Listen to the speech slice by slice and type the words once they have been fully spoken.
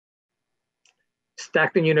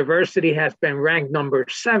Stockton University has been ranked number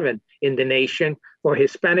 7 in the nation for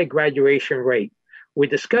Hispanic graduation rate. We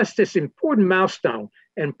discussed this important milestone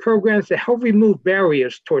and programs that help remove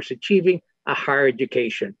barriers towards achieving a higher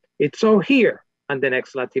education. It's all here on the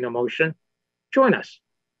next Latino Motion. Join us.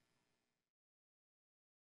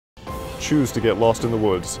 Choose to get lost in the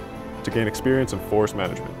woods to gain experience in forest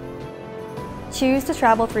management. Choose to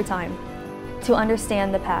travel through time to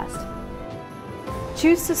understand the past.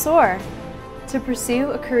 Choose to soar to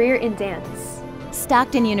pursue a career in dance.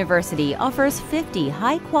 Stockton University offers 50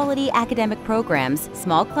 high-quality academic programs,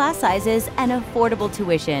 small class sizes, and affordable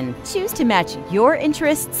tuition. Choose to match your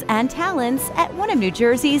interests and talents at one of New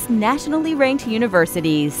Jersey's nationally ranked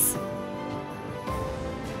universities.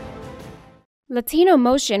 Latino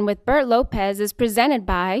Motion with Bert Lopez is presented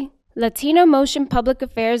by Latino Motion Public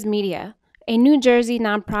Affairs Media, a New Jersey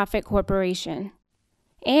nonprofit corporation,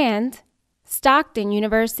 and Stockton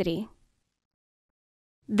University.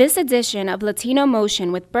 This edition of Latino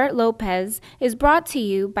Motion with Bert Lopez is brought to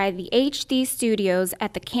you by the HD Studios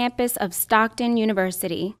at the campus of Stockton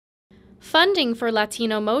University. Funding for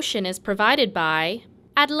Latino Motion is provided by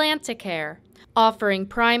Atlanticare, offering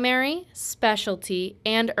primary, specialty,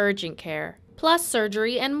 and urgent care, plus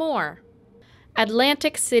surgery and more.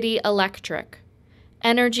 Atlantic City Electric,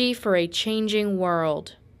 energy for a changing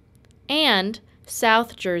world. And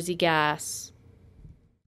South Jersey Gas.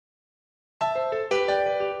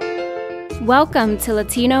 Welcome to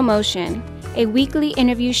Latino Motion, a weekly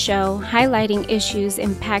interview show highlighting issues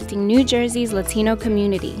impacting New Jersey's Latino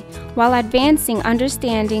community while advancing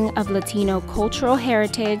understanding of Latino cultural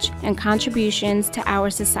heritage and contributions to our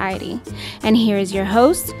society. And here is your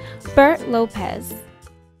host, Bert Lopez.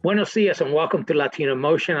 Buenos dias and welcome to Latino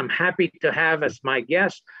Motion. I'm happy to have as my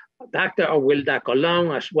guest Dr. Awilda Colon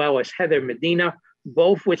as well as Heather Medina,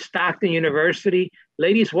 both with Stockton University.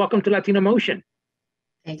 Ladies, welcome to Latino Motion.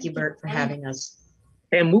 Thank you, Bert, for having us.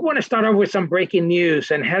 And we want to start off with some breaking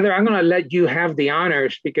news. And Heather, I'm going to let you have the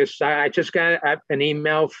honors because I just got an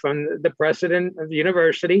email from the president of the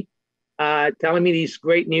university telling me these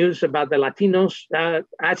great news about the Latinos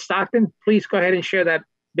at Stockton. Please go ahead and share that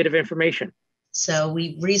bit of information. So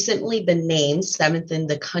we've recently been named 7th in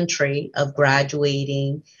the country of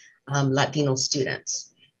graduating Latino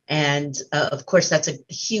students. And of course, that's a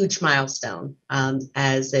huge milestone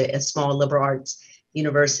as a small liberal arts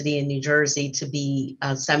university in New Jersey to be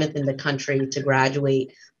 7th in the country to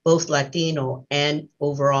graduate both Latino and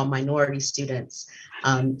overall minority students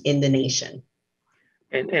in the nation.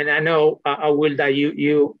 And I know, Awilda,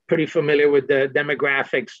 you're pretty familiar with the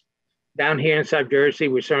demographics. Down here in South Jersey,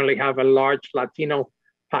 we certainly have a large Latino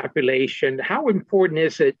population. How important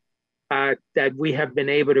is it that we have been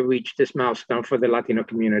able to reach this milestone for the Latino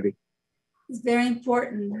community? It's very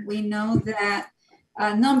important. We know that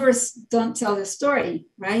numbers don't tell the story,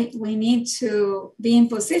 right? We need to be in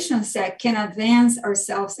positions that can advance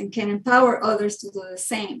ourselves and can empower others to do the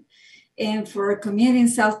same. And for a community in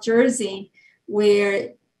South Jersey,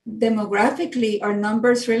 where demographically our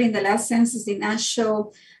numbers really in the last census did not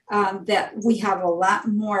show that we have a lot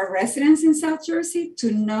more residents in South Jersey,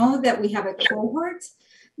 to know that we have a cohort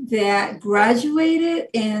that graduated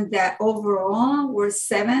and that overall we're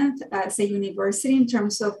 7th as a university in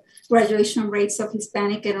terms of graduation rates of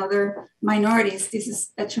Hispanic and other minorities. This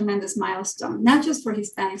is a tremendous milestone, not just for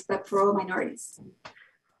Hispanics, but for all minorities.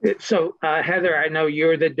 So Heather, I know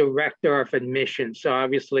you're the director of admissions. So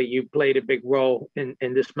obviously you played a big role in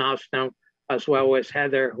this milestone, as well as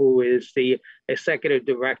Heather, who is the executive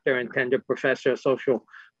director and tenured professor of social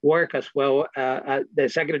work, as well the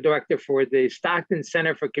executive director for the Stockton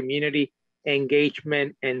Center for Community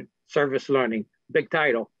Engagement and Service Learning. Big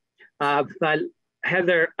title. But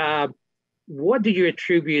Heather, what do you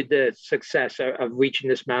attribute the success of reaching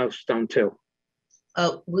this milestone to?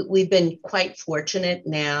 We've been quite fortunate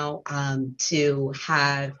now to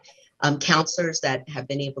have counselors that have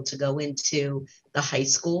been able to go into the high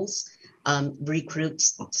schools, recruit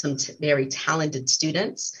some very talented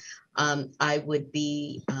students. I would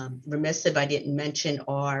be remiss if I didn't mention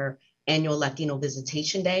our annual Latino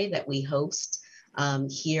Visitation Day that we host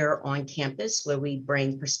here on campus, where we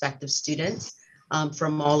bring prospective students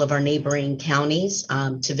from all of our neighboring counties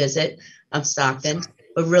to visit Stockton,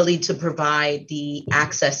 but really to provide the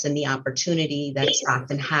access and the opportunity that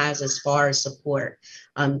Stockton has as far as support,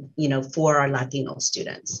 for our Latino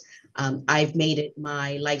students. I've made it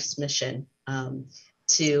my life's mission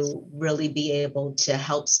to really be able to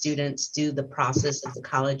help students do the process of the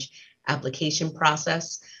college application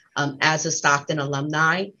process. As a Stockton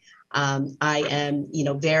alumni, I am,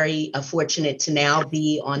 very fortunate to now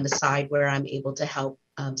be on the side where I'm able to help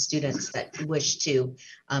students that wish to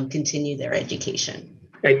continue their education.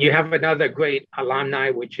 And you have another great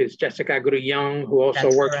alumni, which is Jessica Grullon, who also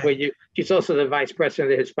That's works correct. with you. She's also the vice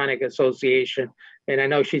president of the Hispanic Association. And I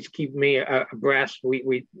know she's keeping me abreast.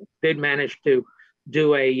 We did manage to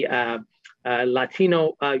do a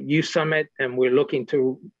Latino Youth Summit, and we're looking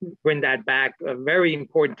to bring that back. Very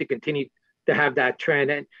important to continue to have that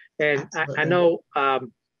trend. And I know,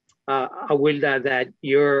 Awilda, that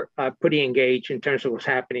you're pretty engaged in terms of what's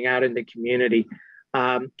happening out in the community.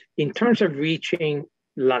 In terms of reaching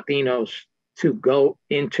Latinos to go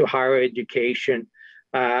into higher education,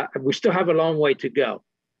 we still have a long way to go.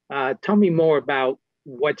 Tell me more about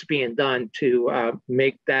what's being done to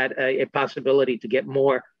make that a possibility to get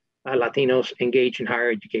more Latinos engaged in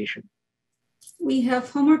higher education. We have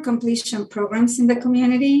homework completion programs in the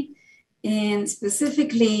community, and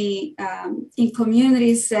specifically in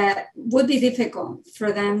communities that would be difficult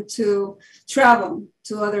for them to travel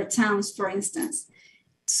to other towns, for instance.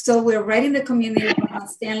 So we're right in the community of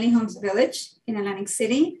Stanley Homes Village in Atlantic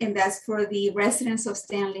City, and that's for the residents of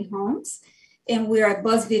Stanley Homes. And we're at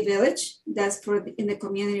Busby Village, that's for in the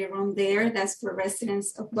community room there, that's for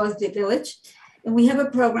residents of Busby Village. And we have a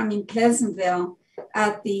program in Pleasantville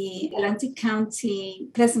at the Atlantic County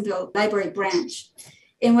Pleasantville Library Branch.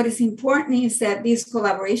 And what is important is that these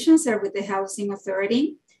collaborations are with the Housing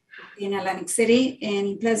Authority in Atlantic City and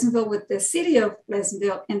in Pleasantville with the City of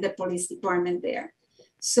Pleasantville and the police department there.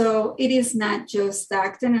 So it is not just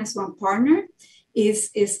Stockton as one partner.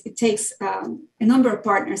 It takes a number of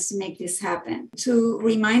partners to make this happen. To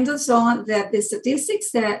remind us all that the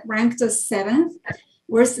statistics that ranked us 7th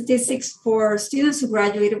were statistics for students who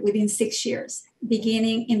graduated within 6 years,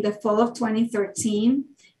 beginning in the fall of 2013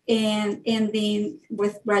 and ending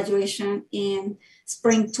with graduation in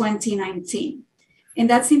spring 2019. And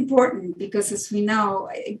that's important because, as we know,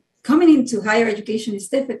 coming into higher education is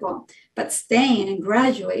difficult, but staying and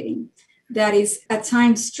graduating, that is at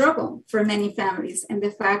times struggle for many families. And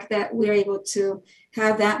the fact that we're able to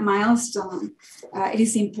have that milestone, it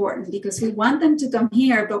is important because we want them to come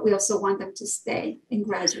here, but we also want them to stay and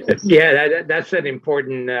graduate. Yeah, that's an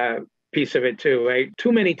important piece of it too, right?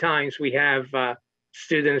 Too many times we have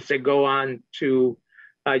students that go on to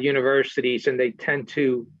universities and they tend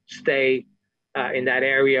to stay in that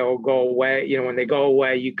area or go away. You know, when they go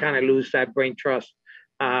away, you kind of lose that brain trust.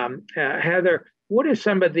 Heather, what are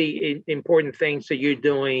some of the important things that you're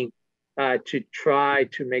doing to try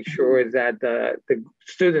to make sure that the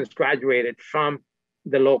students graduated from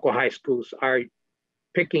the local high schools are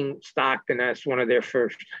picking Stockton as one of their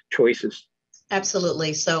first choices?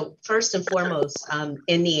 Absolutely. So first and foremost,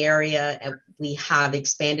 in the area, we have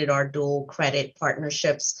expanded our dual credit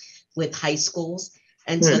partnerships with high schools.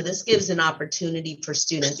 And so this gives an opportunity for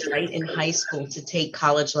students right in high school to take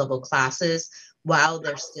college level classes while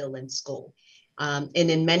they're still in school. And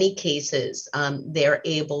in many cases, they're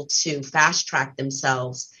able to fast track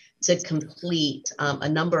themselves to complete a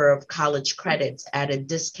number of college credits at a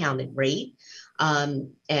discounted rate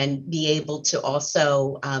and be able to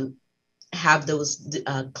also have those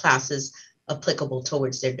classes applicable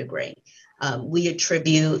towards their degree. We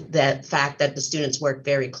attribute that fact that the students work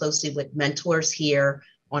very closely with mentors here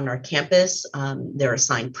on our campus. They're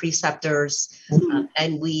assigned preceptors,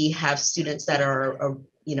 and we have students that are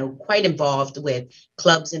quite involved with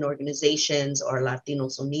clubs and organizations or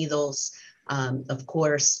Latinos Unidos, of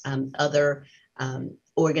course, other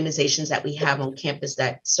organizations that we have on campus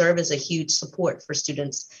that serve as a huge support for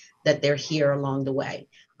students that they're here along the way.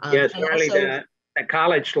 Yes, really the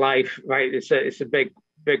college life, right? It's a big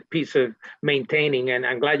piece of maintaining, and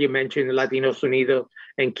I'm glad you mentioned Latinos Unidos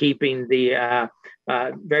and keeping the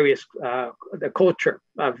the culture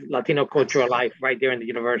of Latino cultural life right there in the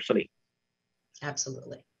university.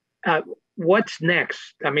 Absolutely. What's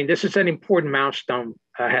next? I mean, this is an important milestone,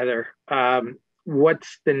 Heather.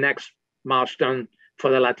 What's the next milestone for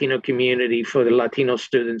the Latino community, for the Latino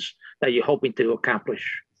students that you're hoping to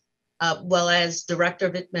accomplish? Well, as director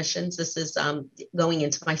of admissions, this is going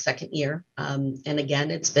into my 2nd year. And again,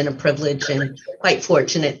 it's been a privilege and quite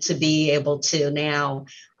fortunate to be able to now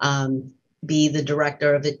be the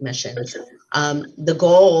director of admissions. The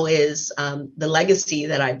goal is the legacy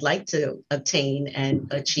that I'd like to obtain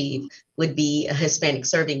and achieve would be a Hispanic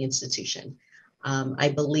serving institution. I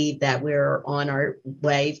believe that we're on our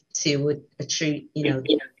way to achieve,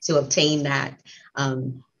 to obtain that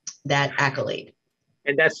accolade.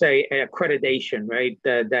 And that's a accreditation, right?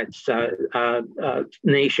 That's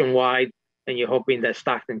nationwide, and you're hoping that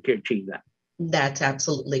Stockton can achieve that. That's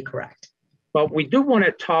absolutely correct. But we do want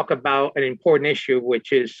to talk about an important issue,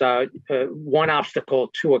 which is one obstacle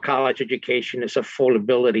to a college education is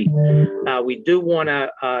affordability. We do want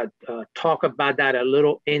to talk about that a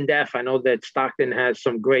little in depth. I know that Stockton has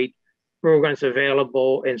some great programs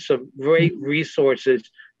available and some great resources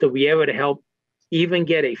to be able to help even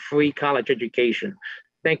get a free college education.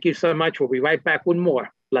 Thank you so much. We'll be right back with more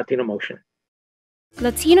Latino Motion.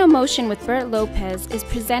 Latino Motion with Bert Lopez is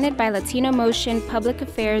presented by Latino Motion Public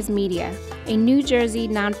Affairs Media, a New Jersey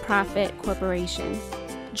nonprofit corporation.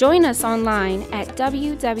 Join us online at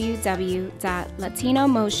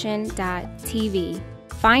www.latinomotion.tv.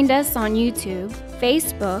 Find us on YouTube,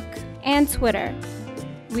 Facebook, and Twitter.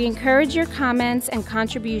 We encourage your comments and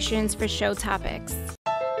contributions for show topics.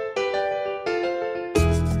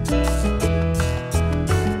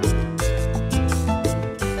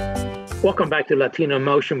 Welcome back to Latino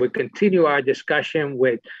Motion. We continue our discussion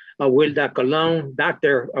with Wilda Colon,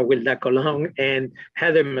 Dr. Wilda Colon, and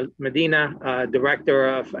Heather Medina, Director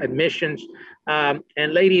of Admissions. And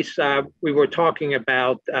ladies, we were talking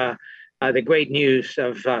about the great news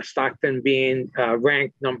of Stockton being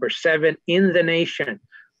ranked number 7 in the nation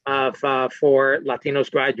for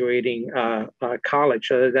Latinos graduating college.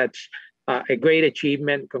 So that's a great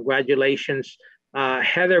achievement. Congratulations.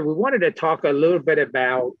 Heather, we wanted to talk a little bit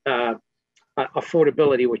about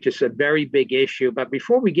affordability, which is a very big issue. But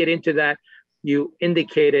before we get into that, you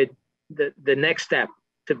indicated the next step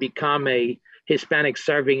to become a Hispanic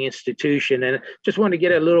serving institution. And just want to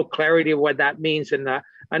get a little clarity of what that means. And I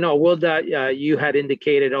know, Wilda, you had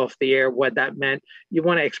indicated off the air what that meant. You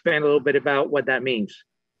want to expand a little bit about what that means?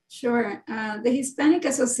 Sure. The Hispanic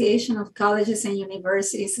Association of Colleges and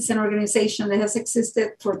Universities is an organization that has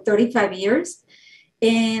existed for 35 years.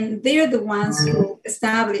 And they're the ones who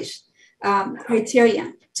established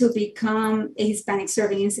criteria to become a Hispanic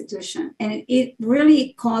serving institution. And it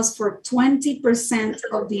really calls for 20%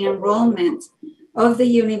 of the enrollment of the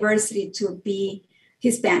university to be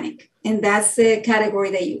Hispanic. And that's the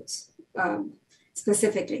category they use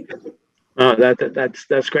specifically. Oh,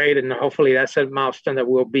 that's great. And hopefully that's a milestone that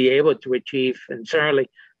we'll be able to achieve. And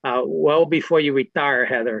certainly well before you retire,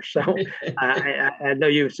 Heather. So I know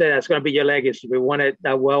you've said that's going to be your legacy. We want it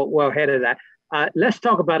well ahead of that. Let's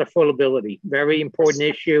talk about affordability. Very important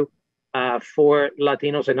issue for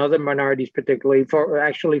Latinos and other minorities, particularly.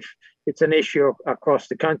 It's an issue across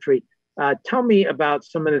the country. Tell me about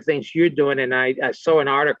some of the things you're doing. And I saw an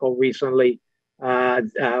article recently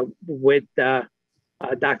with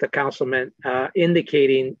Dr. Councilman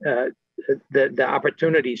indicating the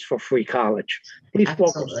opportunities for free college. Please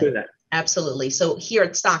walk us through that. Absolutely. So here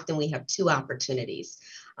at Stockton, we have 2 opportunities.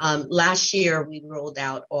 Last year, we rolled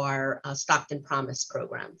out our Stockton Promise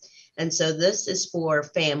program. And so this is for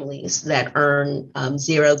families that earn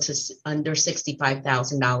 $0 to under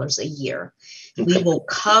 $65,000 a year. Okay. We will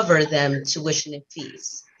cover them tuition and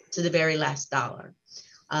fees to the very last dollar.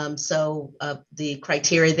 So the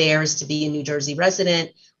criteria there is to be a New Jersey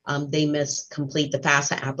resident. They must complete the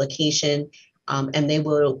FAFSA application, and they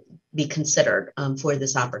will be considered for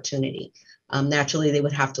this opportunity. Naturally, they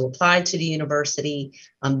would have to apply to the university,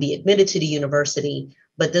 be admitted to the university,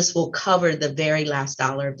 but this will cover the very last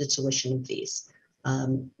dollar of the tuition and fees.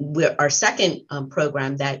 Our second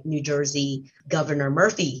program that New Jersey Governor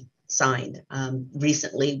Murphy signed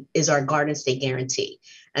recently is our Garden State Guarantee.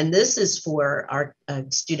 And this is for our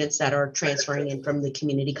students that are transferring in from the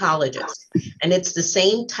community colleges. And it's the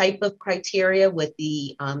same type of criteria with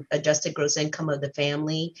the adjusted gross income of the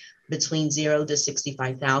family between $0 to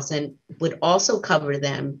 $65,000 would also cover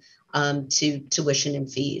them to tuition and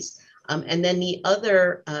fees. And then the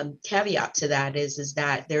other caveat to that is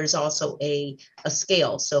that there's also a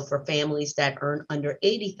scale. So for families that earn under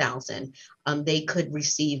 $80,000, they could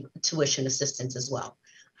receive tuition assistance as well.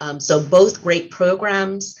 So both great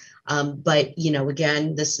programs, but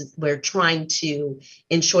again, we're trying to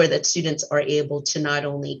ensure that students are able to not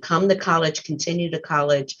only come to college, continue to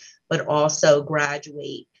college, but also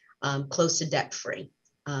graduate close to debt-free.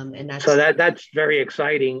 And that's very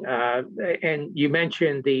exciting. And you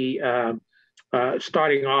mentioned the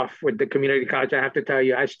starting off with the community college. I have to tell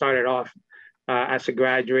you, I started off as a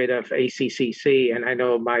graduate of ACCC, and I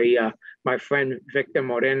know my friend Victor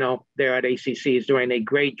Moreno there at ACC is doing a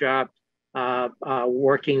great job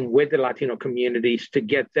working with the Latino communities to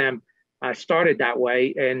get them started that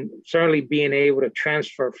way, and certainly being able to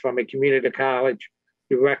transfer from a community college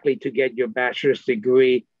directly to get your bachelor's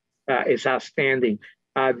degree is outstanding.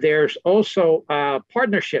 There's also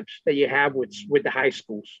partnerships that you have with the high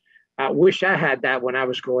schools. I wish I had that when I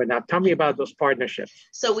was growing up. Tell me about those partnerships.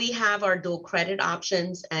 So we have our dual credit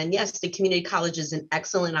options. And yes, the community college is an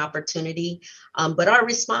excellent opportunity. But our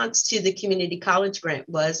response to the community college grant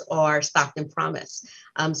was our Stockton Promise.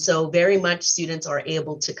 So very much students are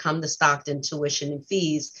able to come to Stockton tuition and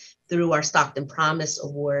fees through our Stockton Promise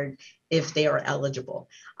Award if they are eligible.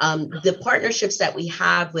 The partnerships that we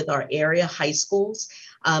have with our area high schools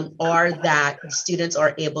are that students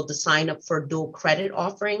are able to sign up for dual credit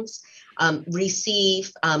offerings,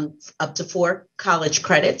 receive up to 4 college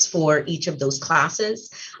credits for each of those classes,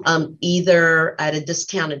 either at a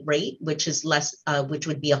discounted rate, which is less, which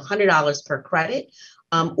would be $100 per credit,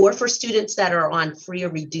 or for students that are on free or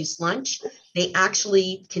reduced lunch, they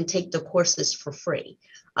actually can take the courses for free.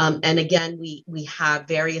 And again, we have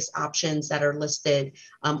various options that are listed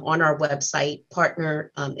on our website,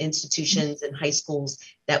 partner institutions and high schools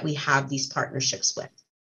that we have these partnerships with.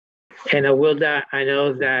 And Wilda, I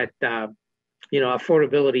know that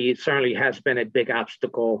affordability certainly has been a big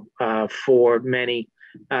obstacle for many.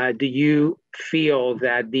 Do you feel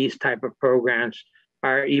that these type of programs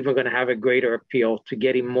are even going to have a greater appeal to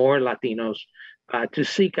getting more Latinos to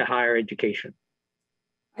seek a higher education?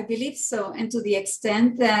 I believe so. And to the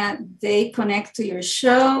extent that they connect to your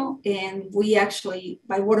show, and we actually,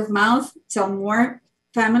 by word of mouth, tell more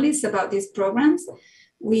families about these programs,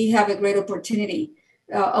 we have a great opportunity.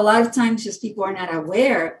 A lot of times just people are not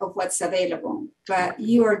aware of what's available, but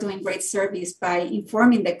you are doing great service by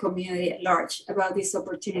informing the community at large about these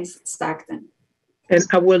opportunities at Stockton. And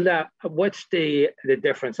what's the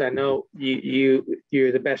difference? I know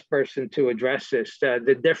you're the best person to address this.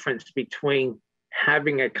 The difference between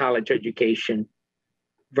having a college education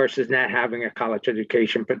versus not having a college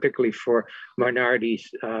education, particularly for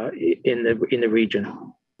minorities in the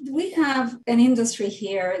region. We have an industry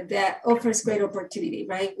here that offers great opportunity,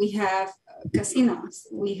 right? We have casinos,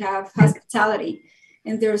 we have hospitality,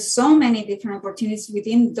 and there are so many different opportunities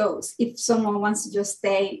within those. If someone wants to just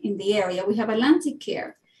stay in the area, we have Atlantic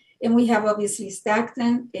Care, and we have obviously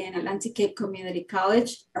Stockton and Atlantic Cape Community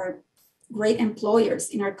College are great employers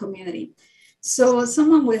in our community. So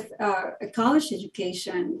someone with a college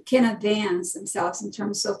education can advance themselves in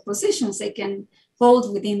terms of positions they can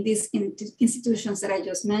hold within these institutions that I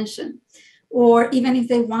just mentioned. Or even if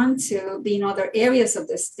they want to be in other areas of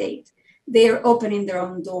the state, they are opening their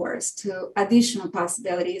own doors to additional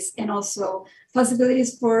possibilities and also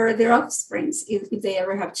possibilities for their offsprings if they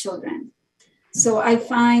ever have children. So I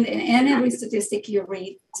find, and every statistic you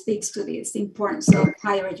read speaks to this, the importance of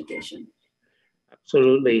higher education.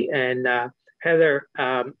 Absolutely. And Heather,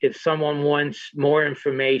 if someone wants more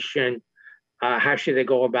information, how should they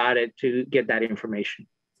go about it to get that information?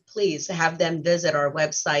 Please have them visit our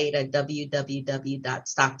website at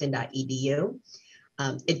www.stockton.edu.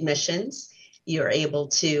 Admissions, you're able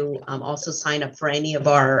to also sign up for any of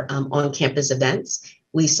our on-campus events.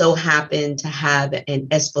 We so happen to have an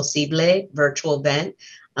Es Posible virtual event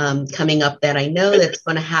coming up that I know that's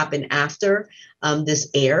going to happen after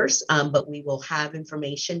this airs, but we will have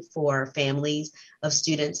information for families of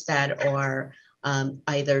students that are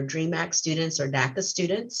either DREAM students or DACA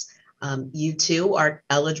students. You too are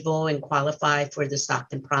eligible and qualify for the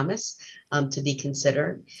Stockton Promise to be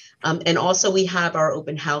considered. And also we have our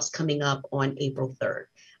open house coming up on April 3rd,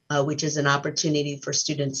 which is an opportunity for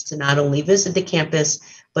students to not only visit the campus,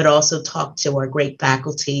 but also talk to our great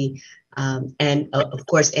faculty and of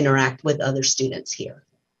course, interact with other students here.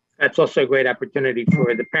 That's also a great opportunity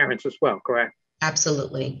for the parents as well, correct?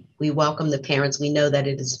 Absolutely. We welcome the parents. We know that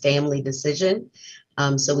it is a family decision,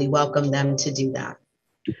 so we welcome them to do that.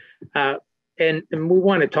 And we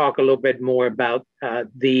want to talk a little bit more about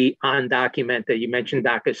the undocumented. You mentioned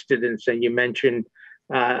DACA students, and you mentioned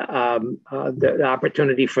the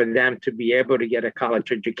opportunity for them to be able to get a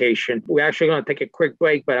college education. We're actually going to take a quick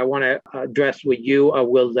break, but I want to address with you,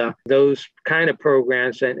 Wilda, those kind of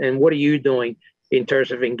programs and what are you doing in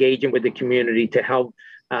terms of engaging with the community to help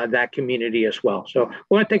that community as well. So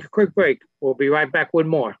we're going to take a quick break. We'll be right back with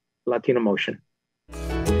more Latino Motion.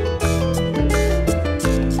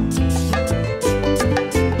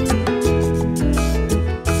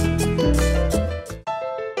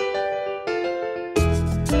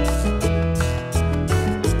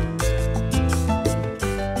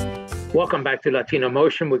 Welcome back to Latino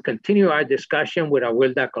Motion. We continue our discussion with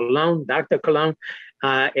Wilda Colon, Dr. Colon,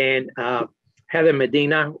 and Heather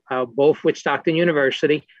Medina, both with Stockton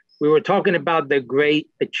University. We were talking about the great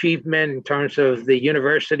achievement in terms of the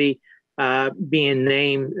university being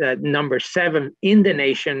named number 7 in the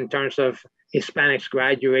nation in terms of Hispanics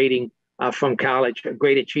graduating from college, a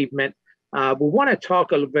great achievement. We want to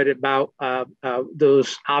talk a little bit about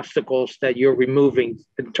those obstacles that you're removing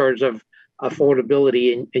in terms of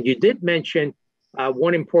affordability. And you did mention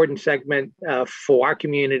one important segment for our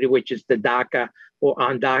community, which is the DACA or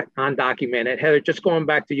undocumented. Heather, just going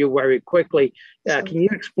back to you very quickly, can you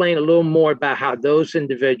explain a little more about how those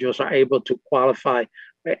individuals are able to qualify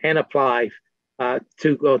and apply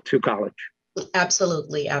to go to college?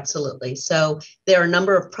 Absolutely, absolutely. So there are a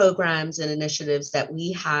number of programs and initiatives that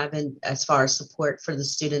we have in as far as support for the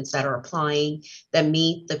students that are applying that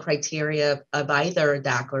meet the criteria of either a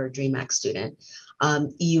DACA or a DREAM-ACT student.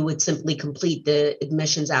 You would simply complete the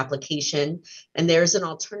admissions application, and there's an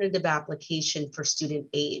alternative application for student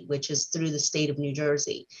aid, which is through the state of New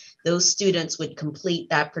Jersey. Those students would complete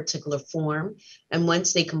that particular form, and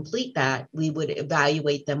once they complete that, we would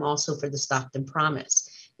evaluate them also for the Stockton Promise.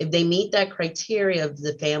 If they meet that criteria of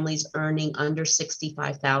the families earning under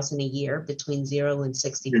 $65,000 a year, between 0 and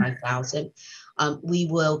 65,000, we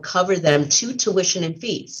will cover them to tuition and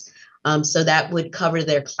fees. So that would cover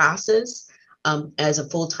their classes as a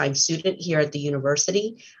full-time student here at the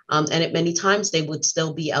university. And at many times they would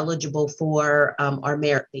still be eligible for our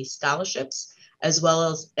merit-based scholarships, as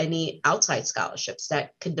well as any outside scholarships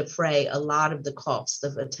that could defray a lot of the cost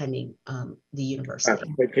of attending the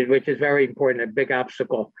university. Which is very important, a big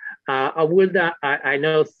obstacle. I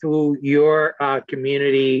know through your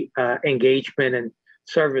community engagement and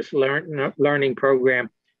service learning program,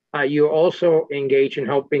 you're also engaged in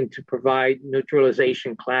helping to provide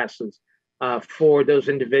neutralization classes for those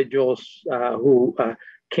individuals who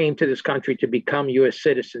came to this country to become U.S.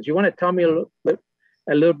 citizens. You want to tell me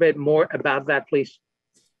a little bit more about that, please?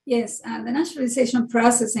 Yes, the naturalization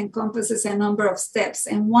process encompasses a number of steps.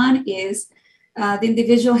 And one is the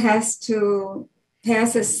individual has to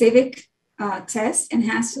pass a civic test and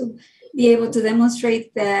has to be able to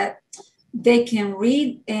demonstrate that they can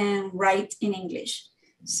read and write in English.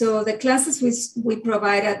 So the classes we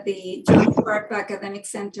provide at the John Sharp Academic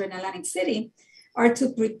Center in Atlantic City are to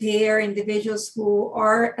prepare individuals who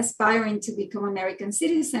are aspiring to become American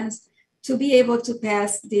citizens to be able to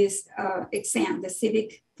pass this exam, the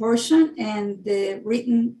civic portion and the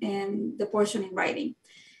written and the portion in writing.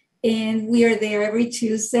 And we are there every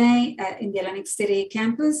Tuesday in the Atlantic City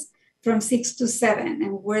campus from 6 to 7.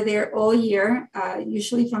 And we're there all year,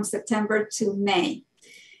 usually from September to May.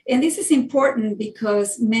 And this is important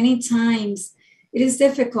because many times it is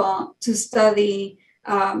difficult to study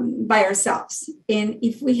by ourselves. And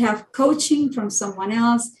if we have coaching from someone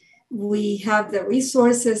else, we have the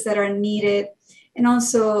resources that are needed and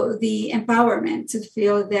also the empowerment to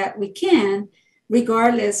feel that we can,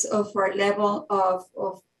 regardless of our level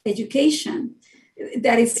of education.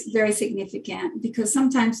 That is very significant because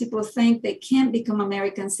sometimes people think they can't become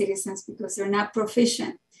American citizens because they're not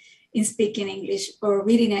proficient in speaking English or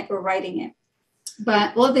reading it or writing it.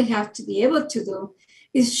 But all they have to be able to do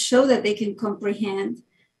is show that they can comprehend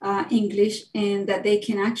English and that they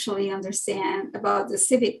can actually understand about the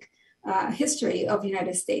civic history of the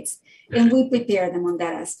United States. And we prepare them on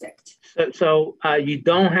that aspect. So you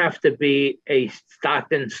don't have to be a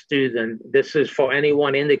Stockton student. This is for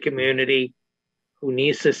anyone in the community who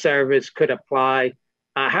needs the service, could apply.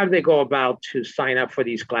 How do they go about to sign up for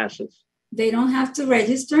these classes? They don't have to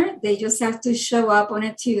register. They just have to show up on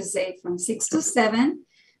a Tuesday from 6 to 7.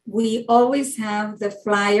 We always have the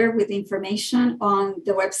flyer with information on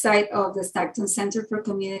the website of the Stockton Center for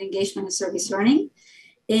Community Engagement and Service Learning.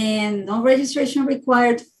 And no registration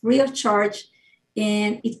required, free of charge.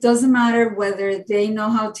 And it doesn't matter whether they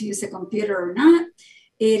know how to use a computer or not.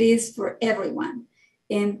 It is for everyone.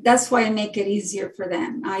 And that's why I make it easier for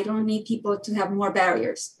them. I don't need people to have more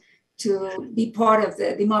barriers to be part of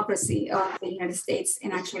the democracy of the United States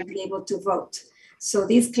and actually be able to vote. So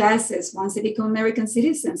these classes, once they become American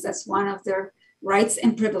citizens, that's one of their rights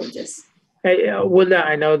and privileges. Hey, Wilda,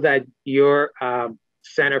 I know that your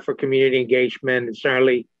Center for Community Engagement is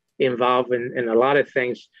certainly involved in a lot of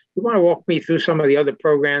things. You want to walk me through some of the other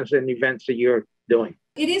programs and events that you're doing?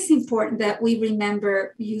 It is important that we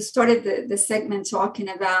remember, you started the segment talking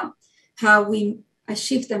about how we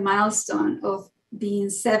achieved the milestone of being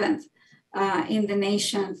 7th in the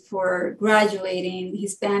nation for graduating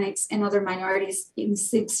Hispanics and other minorities in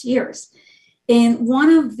 6 years. And one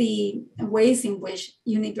of the ways in which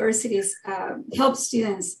universities help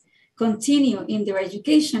students continue in their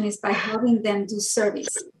education is by having them do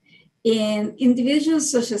service. And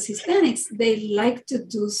individuals such as Hispanics, they like to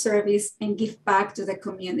do service and give back to the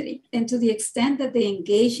community. And to the extent that they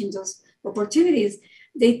engage in those opportunities,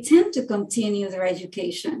 they tend to continue their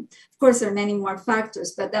education. Of course, there are many more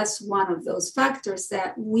factors, but that's one of those factors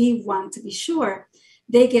that we want to be sure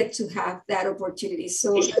they get to have that opportunity.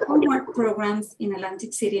 So the homework programs in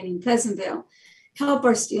Atlantic City and in Pleasantville help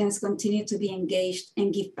our students continue to be engaged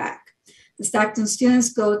and give back. The Stockton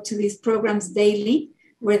students go to these programs daily,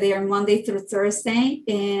 where they are Monday through Thursday,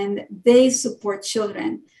 and they support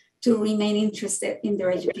children to remain interested in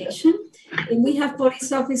their education. And we have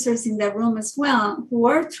police officers in the room as well who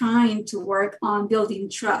are trying to work on building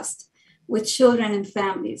trust with children and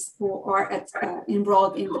families who are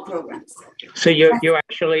enrolled in the programs. So you're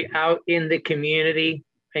actually out in the community,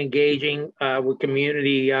 engaging with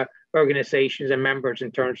community organizations and members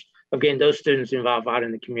in terms of getting those students involved out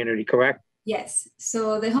in the community, correct? Yes.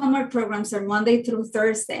 So the homework programs are Monday through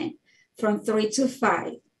Thursday from 3 to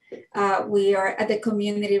 5. We are at the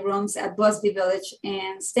community rooms at Busby Village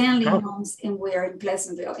and Stanley Homes, and we are in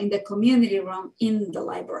Pleasantville in the community room in the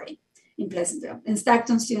library in Pleasantville. And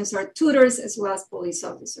Stockton students are tutors as well as police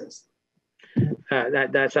officers.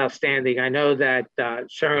 That's outstanding. I know that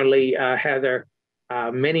certainly, Heather,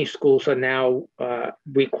 many schools are now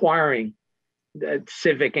requiring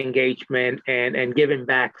civic engagement and giving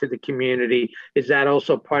back to the community. Is that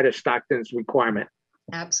also part of Stockton's requirement?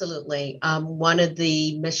 Absolutely. One of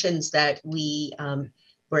the missions that we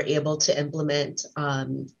were able to implement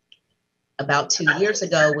about 2 years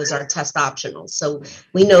ago was our test optional. So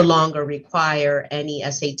we no longer require any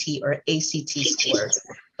SAT or ACT scores,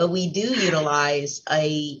 but we do utilize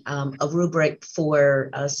a rubric for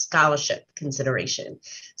a scholarship consideration.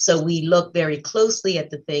 So we look very closely at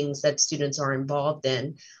the things that students are involved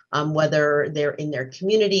in, whether they're in their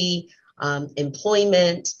community,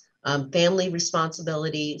 employment, family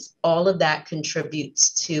responsibilities. All of that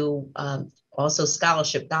contributes to also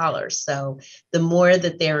scholarship dollars. So the more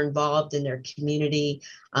that they're involved in their community,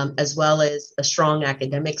 as well as a strong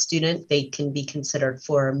academic student, they can be considered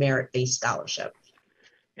for a merit-based scholarship.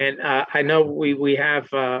 And I know we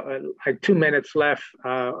have like 2 minutes left,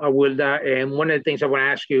 Awilda, and one of the things I want to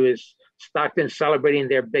ask you is Stockton celebrating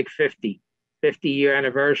their big 50-year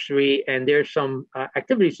anniversary, and there's some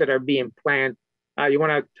activities that are being planned. You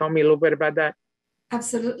want to tell me a little bit about that?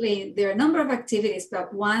 Absolutely. There are a number of activities,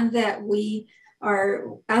 but one that we are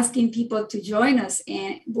asking people to join us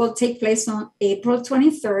in will take place on April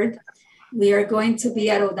 23rd. We are going to be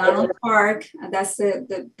at O'Donnell Park. That's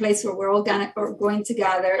the place where we're all going to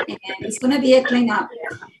gather. And it's going to be a cleanup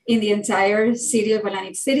in the entire city of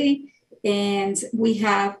Atlantic City. And we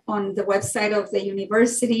have on the website of the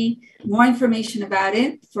university more information about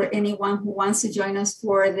it for anyone who wants to join us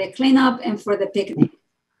for the cleanup and for the picnic.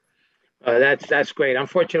 That's great.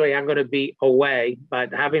 Unfortunately, I'm going to be away,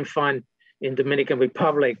 but having fun in Dominican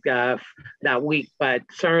Republic that week. But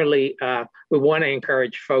certainly, we want to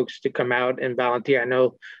encourage folks to come out and volunteer. I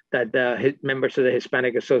know that the members of the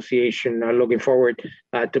Hispanic Association are looking forward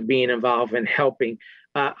to being involved and helping.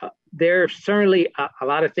 There's certainly a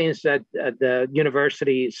lot of things that the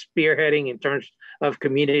university is spearheading in terms of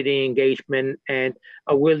community engagement. And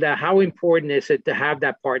Awilda, how important is it to have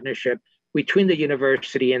that partnership between the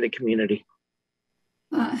university and the community?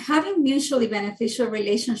 Having mutually beneficial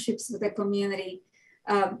relationships with the community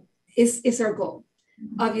is our goal.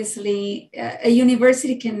 Obviously, a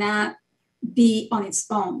university cannot be on its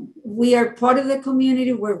own. We are part of the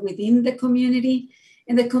community, we're within the community,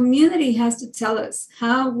 and the community has to tell us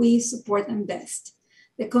how we support them best.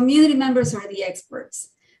 The community members are the experts.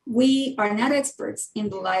 We are not experts in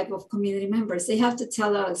the life of community members. They have to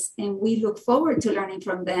tell us, and we look forward to learning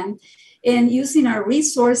from them and using our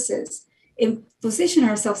resources and position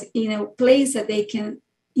ourselves in a place that they can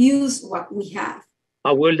use what we have.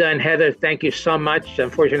 Awilda and Heather, thank you so much.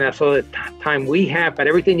 Unfortunately, that's all the time we have, but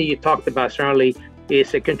everything that you talked about certainly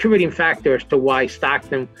is a contributing factor as to why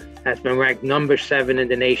Stockton has been ranked number 7 in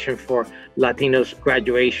the nation for Latinos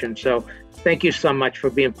graduation. So thank you so much for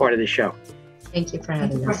being part of the show. Thank you for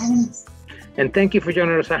having us. And thank you for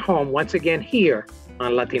joining us at home once again here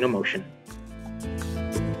on Latino Motion.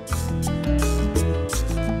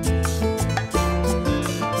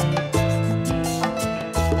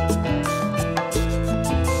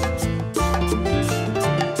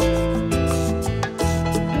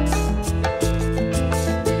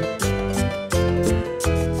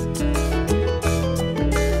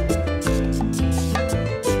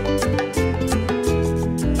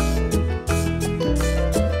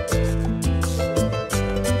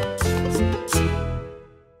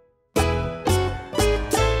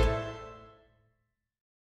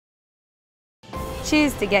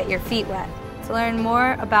 Choose to get your feet wet, to learn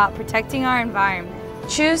more about protecting our environment.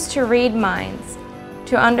 Choose to read minds,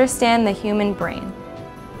 To understand the human brain.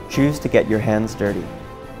 Choose to get your hands dirty,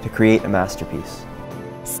 to create a masterpiece.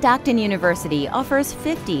 Stockton University offers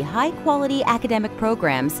 50 high-quality academic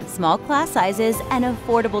programs, small class sizes, and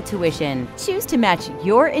affordable tuition. Choose to match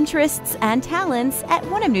your interests and talents at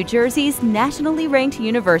one of New Jersey's nationally ranked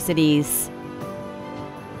universities.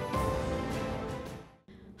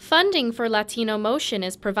 Funding for Latino Motion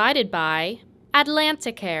is provided by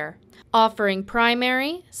Atlanticare, offering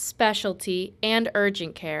primary, specialty, and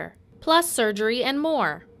urgent care, plus surgery and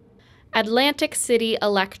more. Atlantic City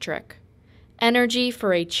Electric, energy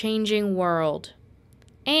for a changing world.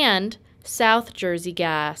 And South Jersey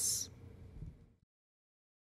Gas.